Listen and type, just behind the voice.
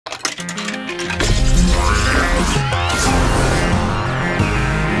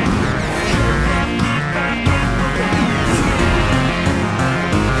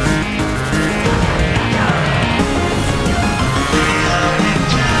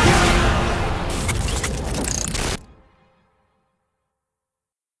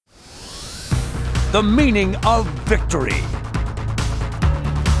the meaning of victory.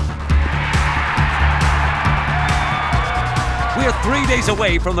 We're 3 days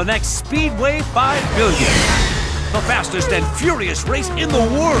away from the next Speedway 5 billion. The fastest and furious race in the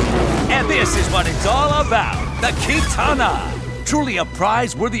world. And this is what it's all about. The Key-tana. Truly a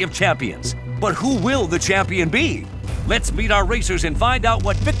prize worthy of champions. But who will the champion be? Let's meet our racers and find out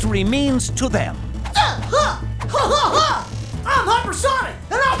what victory means to them. I'm hypersonic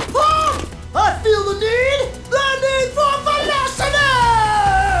and I'm pumped! I feel the need for velocity!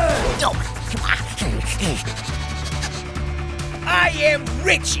 I am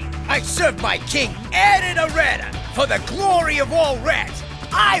Richie. I serve my king, Areta, for the glory of all rats.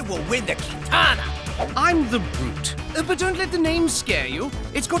 I will win the Key-tana. I'm the Brute. But don't let the name scare you.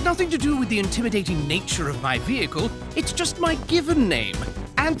 It's got nothing to do with the intimidating nature of my vehicle. It's just my given name,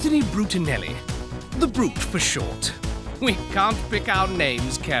 Anthony Brutinelli. The Brute for short. We can't pick our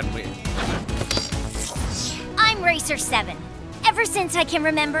names, can we? I'm Racer 7. Ever since I can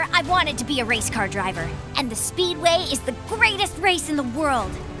remember, I wanted to be a race car driver. And the Speedway is the greatest race in the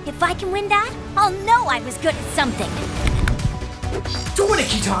world. If I can win that, I'll know I was good at something. To win a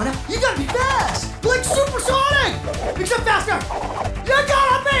Key-tana, you gotta be fast! Like supersonic! Except faster! You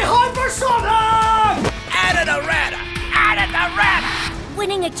gotta be hypersonic! Areta!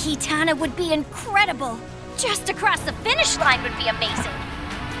 Winning a Key-tana would be incredible. Just across the finish line would be amazing.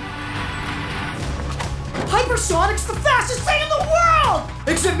 Hypersonic's the fastest thing in the world!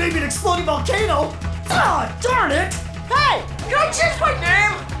 Except maybe an exploding volcano! Ah, darn it! Hey, can I change my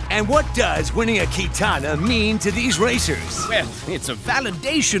name? And what does winning a Key-tana mean to these racers? Well, it's a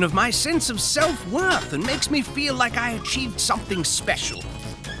validation of my sense of self-worth and makes me feel like I achieved something special.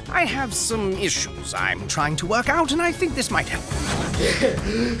 I have some issues I'm trying to work out, and I think this might help.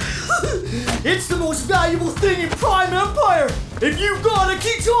 It's the most valuable thing in Prime Empire! If you got a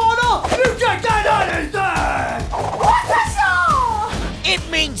Key-tana, you can get anything! What the hell? It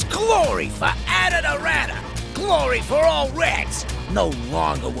means glory for Areta. Glory for all rats. No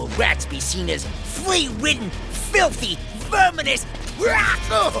longer will rats be seen as flea-ridden, filthy, verminous.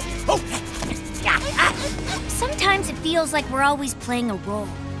 Sometimes it feels like we're always playing a role.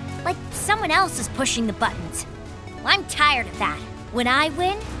 Like someone else is pushing the buttons. I'm tired of that. When I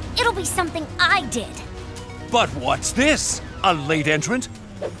win, it'll be something I did. But what's this? A late entrant?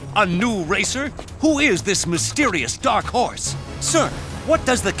 A new racer? Who is this mysterious dark horse? Sir, what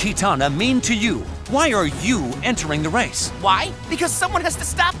does the Key-tana mean to you? Why are you entering the race? Why? Because someone has to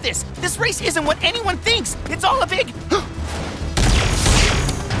stop this. This race isn't what anyone thinks. It's all a big... Oh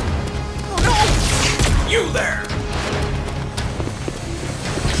no! You there!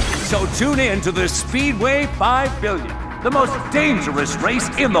 So tune in to the Speedway 5 billion, the most dangerous race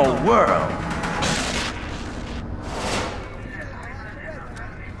in the world.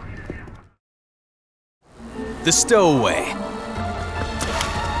 The Stowaway.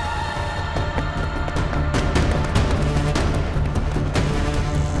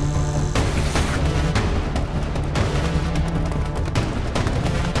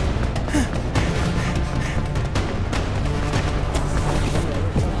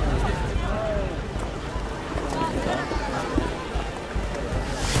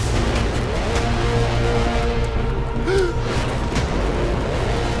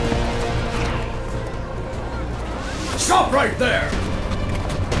 Stop right there!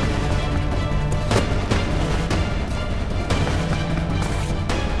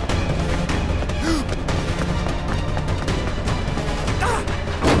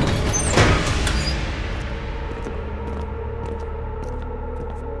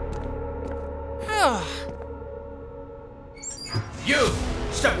 You!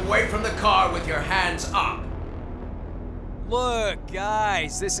 Step away from the car with your hands up! Look,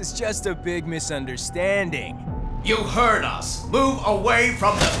 guys, this is just a big misunderstanding. You heard us! Move away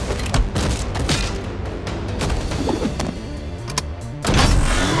from the...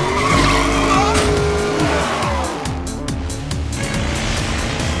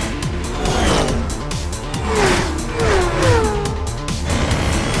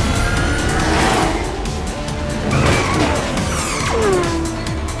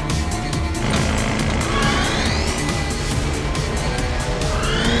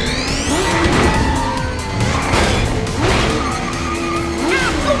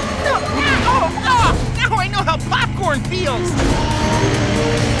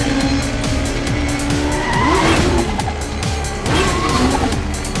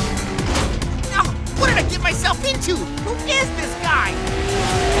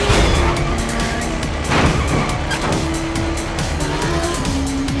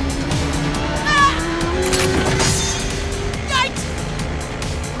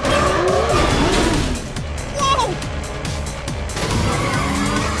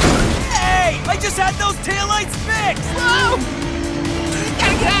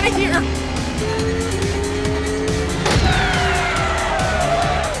 of here!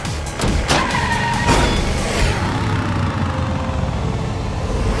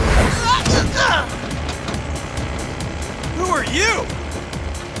 Who are you?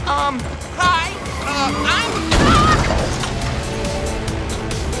 Hi.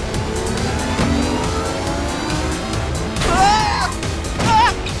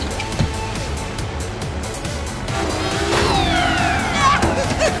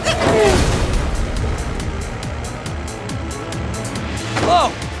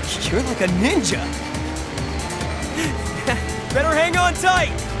 Whoa! You're like a ninja! Better hang on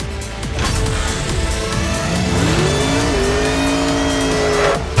tight!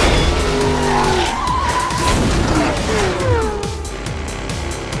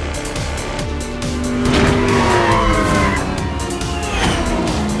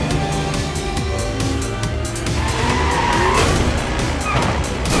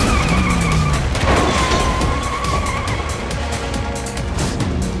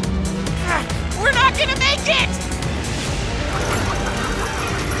 We're not gonna make it!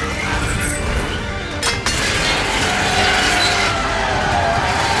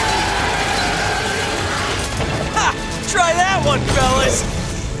 Ha! Try that one, fellas!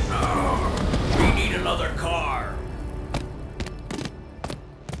 We need another car.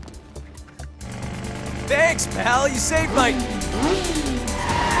 Thanks, pal. You saved my...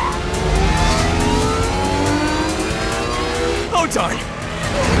 Oh, darn.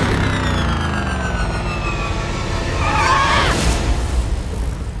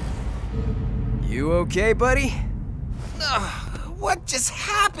 You okay, buddy? What just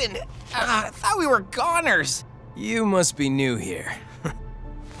happened? I thought we were goners. You must be new here.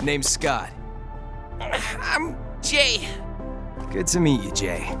 Name's Scott. I'm Jay. Good to meet you,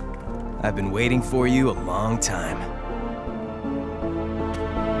 Jay. I've been waiting for you a long time.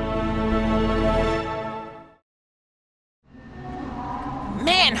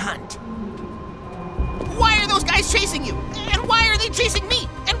 Manhunt. Why are those guys chasing you? And why are they chasing me?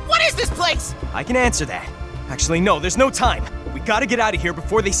 And what is this place? I can answer that. Actually, no, there's no time. We gotta get out of here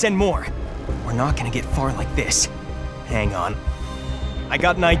before they send more. We're not gonna get far like this. Hang on. I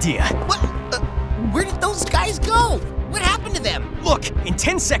got an idea. What? Where did those guys go? What happened to them? Look, in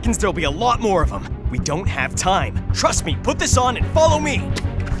 10 seconds there'll be a lot more of them. We don't have time. Trust me, put this on and follow me.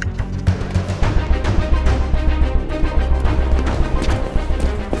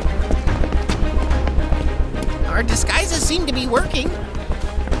 Our disguises seem to be working.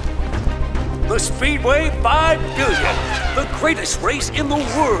 The Speedway 5 billion. The greatest race in the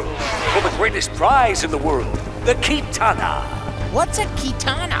world. For the greatest prize in the world. The Key-tana. What's a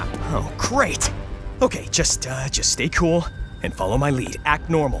Key-tana? Oh, great. Okay, just stay cool and follow my lead. Act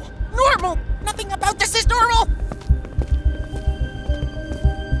normal. Normal? Nothing about this is normal!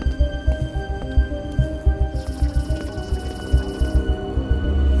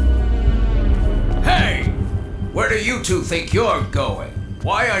 Hey! Where do you two think you're going?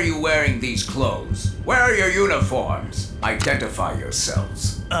 Why are you wearing these clothes? Where are your uniforms? Identify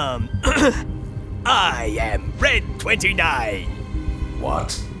yourselves. I am Red 29.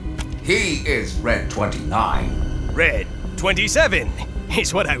 What? He is Red 29. Red 27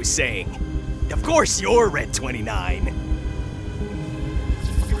 is what I was saying. Of course you're Red 29.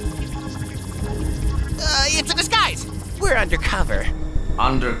 It's a disguise. We're undercover.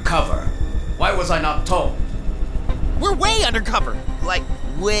 Undercover? Why was I not told? We're way undercover. Like,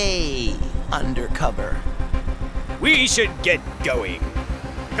 way undercover. We should get going.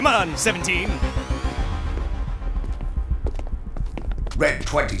 Come on, 17. Red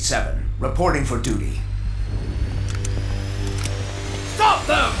 27, reporting for duty. Stop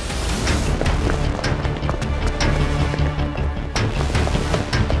them!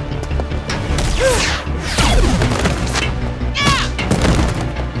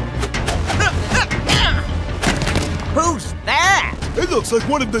 Who's that? It looks like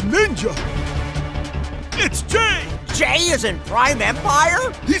one of the ninja. It's Jay! Jay is in Prime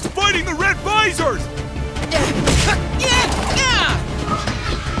Empire? He's fighting the red visors.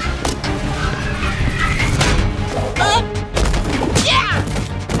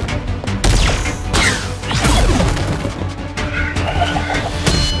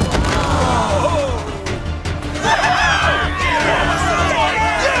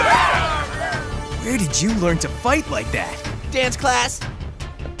 Where did you learn to fight like that? Dance class.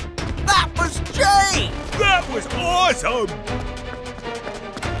 That was Jay! That was awesome.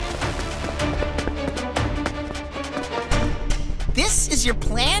 This is your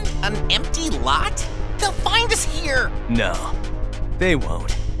plan? An empty lot? They'll find us here. No, they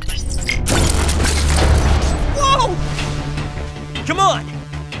won't. Whoa! Come on!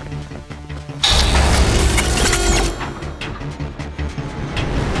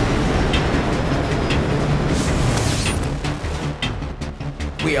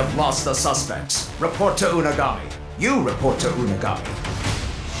 We have lost the suspects. Report to Unagai. You report to Unagai.